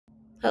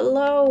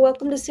Hello,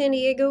 welcome to San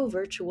Diego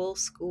Virtual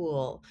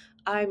School.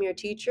 I'm your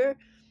teacher,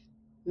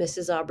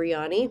 Mrs.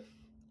 Abriani.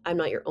 I'm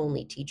not your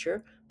only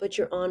teacher, but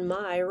you're on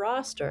my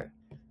roster.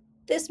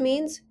 This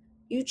means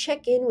you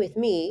check in with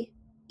me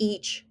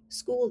each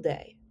school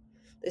day.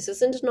 This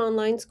isn't an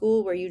online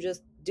school where you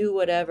just do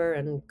whatever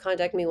and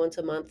contact me once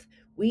a month.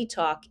 We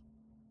talk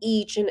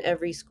each and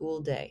every school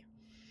day.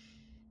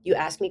 You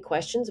ask me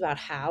questions about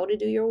how to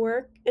do your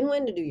work and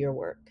when to do your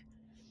work.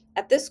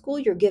 At this school,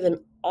 you're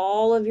given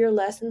all of your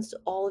lessons to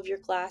all of your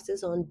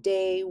classes on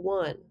day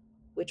one,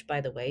 which,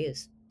 by the way,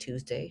 is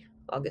Tuesday,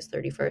 August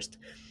 31st,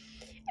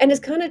 and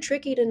it's kind of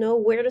tricky to know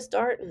where to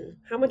start and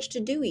how much to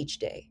do each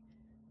day.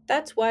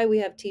 That's why we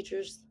have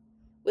teachers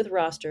with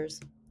rosters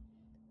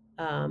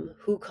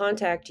who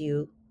contact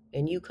you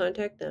and you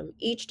contact them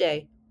each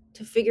day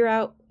to figure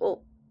out,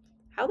 well,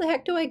 how the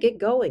heck do I get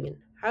going and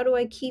how do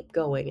I keep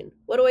going and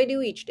what do I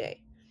do each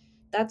day?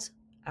 That's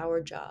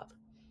our job.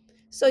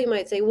 So you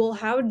might say, well,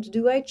 how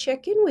do I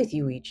check in with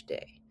you each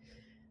day?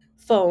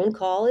 Phone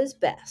call is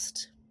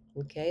best.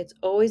 Okay, it's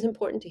always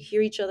important to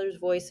hear each other's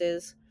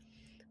voices,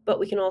 but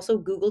we can also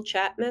Google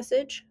chat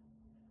message.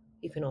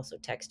 You can also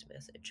text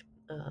message.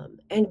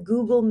 And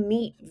Google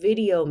Meet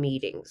video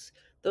meetings.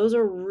 Those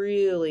are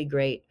really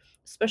great,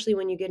 especially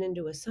when you get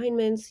into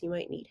assignments. You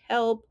might need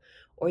help,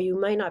 or you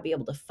might not be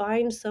able to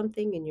find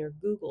something in your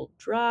Google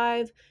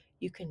Drive.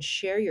 You can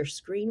share your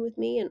screen with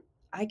me, and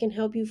I can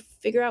help you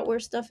figure out where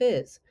stuff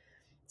is.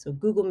 So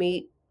Google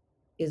Meet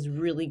is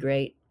really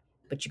great,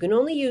 but you can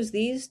only use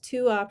these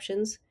two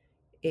options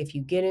if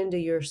you get into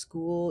your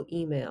school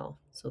email.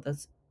 So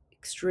that's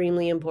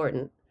extremely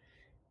important.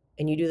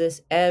 And you do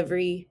this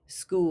every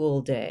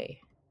school day.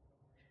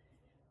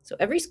 So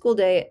every school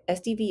day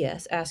at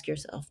SDVS, ask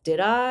yourself, did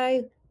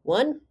I,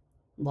 one,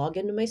 log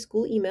into my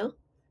school email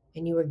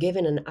and you were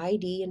given an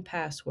ID and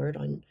password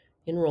on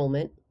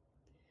enrollment?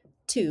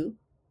 Two,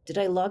 did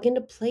I log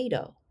into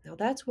Play-Doh? Now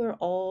that's where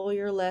all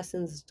your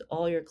lessons,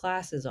 all your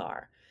classes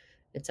are.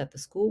 It's at the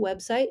school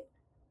website,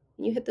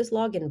 and you hit this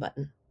login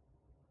button.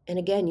 And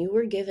again, you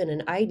were given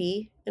an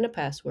ID and a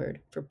password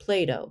for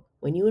Play-Doh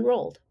when you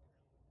enrolled.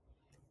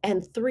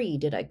 And three,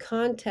 did I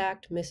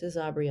contact Mrs.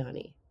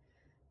 Abriani?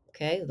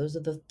 Okay, those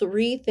are the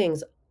three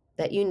things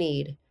that you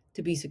need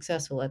to be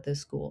successful at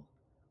this school.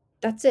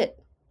 That's it.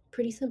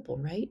 Pretty simple,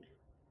 right?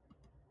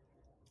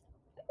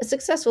 A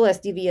successful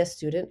SDVS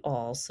student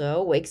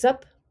also wakes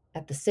up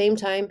at the same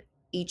time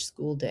each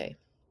school day.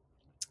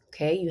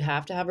 Okay, you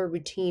have to have a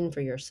routine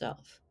for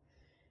yourself.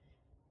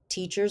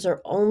 Teachers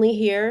are only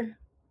here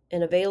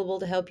and available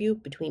to help you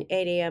between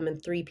 8 a.m.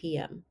 and 3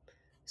 p.m.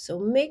 So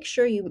make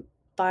sure you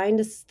find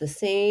the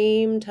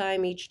same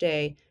time each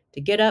day to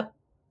get up,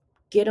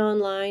 get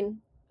online,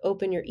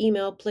 open your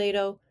email,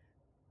 Play-Doh,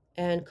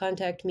 and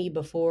contact me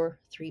before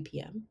 3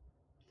 p.m.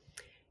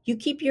 You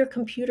keep your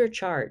computer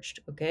charged,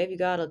 okay? If you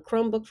got a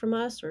Chromebook from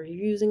us or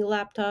you're using a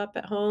laptop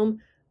at home,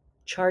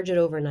 charge it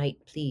overnight,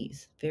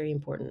 please. Very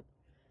important.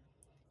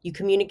 You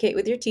communicate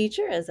with your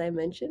teacher, as I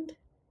mentioned.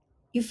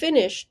 You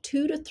finish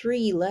 2 to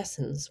 3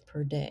 lessons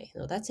per day.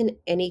 Now, that's in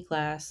any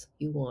class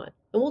you want.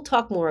 And we'll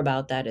talk more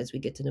about that as we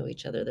get to know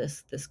each other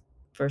this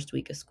first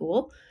week of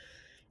school.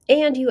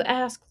 And you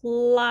ask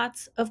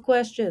lots of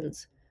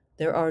questions.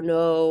 There are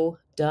no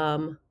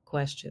dumb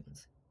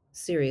questions.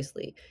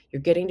 Seriously,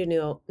 you're getting to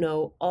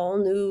know all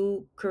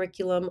new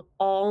curriculum,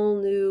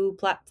 all new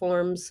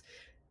platforms.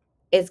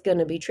 It's going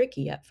to be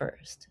tricky at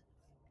first.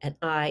 And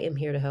I am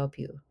here to help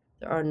you.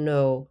 There are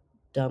no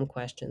dumb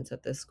questions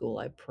at this school,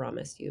 I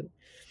promise you.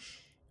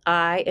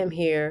 I am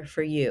here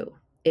for you.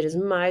 It is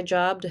my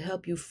job to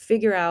help you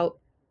figure out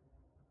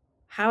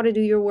how to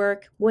do your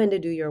work, when to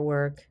do your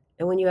work.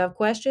 And when you have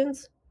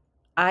questions,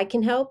 I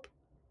can help.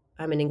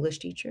 I'm an English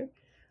teacher.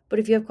 But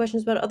if you have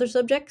questions about other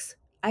subjects,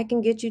 I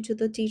can get you to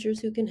the teachers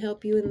who can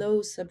help you in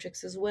those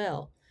subjects as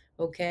well.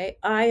 Okay?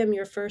 I am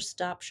your first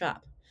stop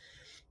shop.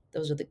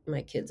 Those are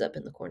my kids up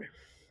in the corner.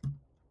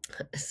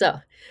 So,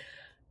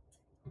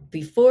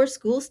 before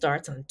school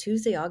starts on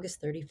Tuesday, August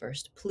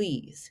 31st,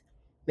 please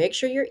make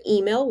sure your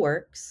email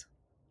works.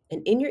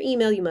 And in your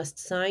email, you must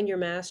sign your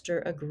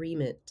master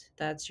agreement.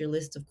 That's your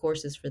list of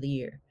courses for the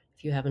year,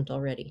 if you haven't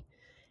already.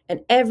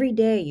 And every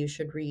day you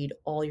should read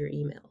all your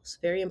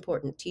emails. Very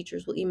important.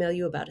 Teachers will email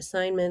you about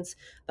assignments,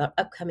 about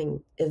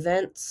upcoming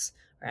events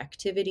or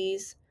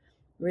activities.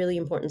 Really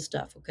important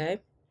stuff,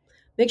 okay?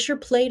 Make sure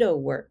Play-Doh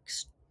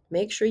works.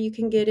 Make sure you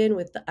can get in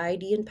with the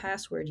ID and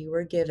password you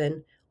were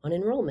given on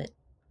enrollment.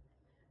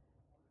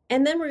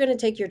 And then we're going to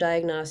take your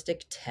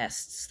diagnostic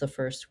tests the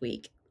first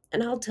week.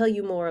 And I'll tell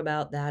you more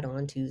about that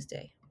on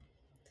Tuesday.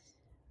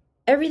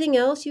 Everything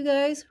else, you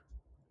guys,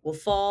 will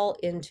fall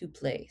into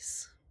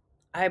place.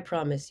 I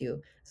promise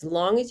you. As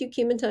long as you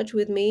keep in touch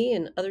with me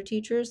and other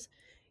teachers,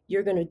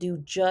 you're going to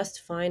do just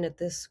fine at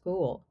this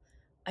school.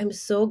 I'm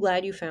so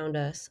glad you found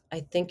us. I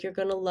think you're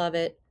going to love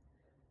it.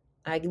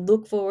 I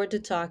look forward to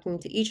talking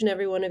to each and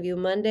every one of you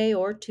Monday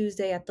or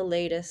Tuesday at the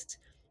latest.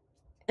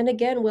 And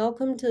again,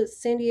 welcome to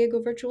San Diego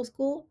Virtual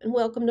School and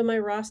welcome to my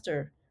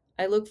roster.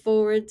 I look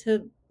forward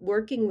to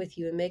working with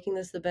you and making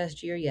this the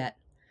best year yet.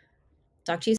 Talk to you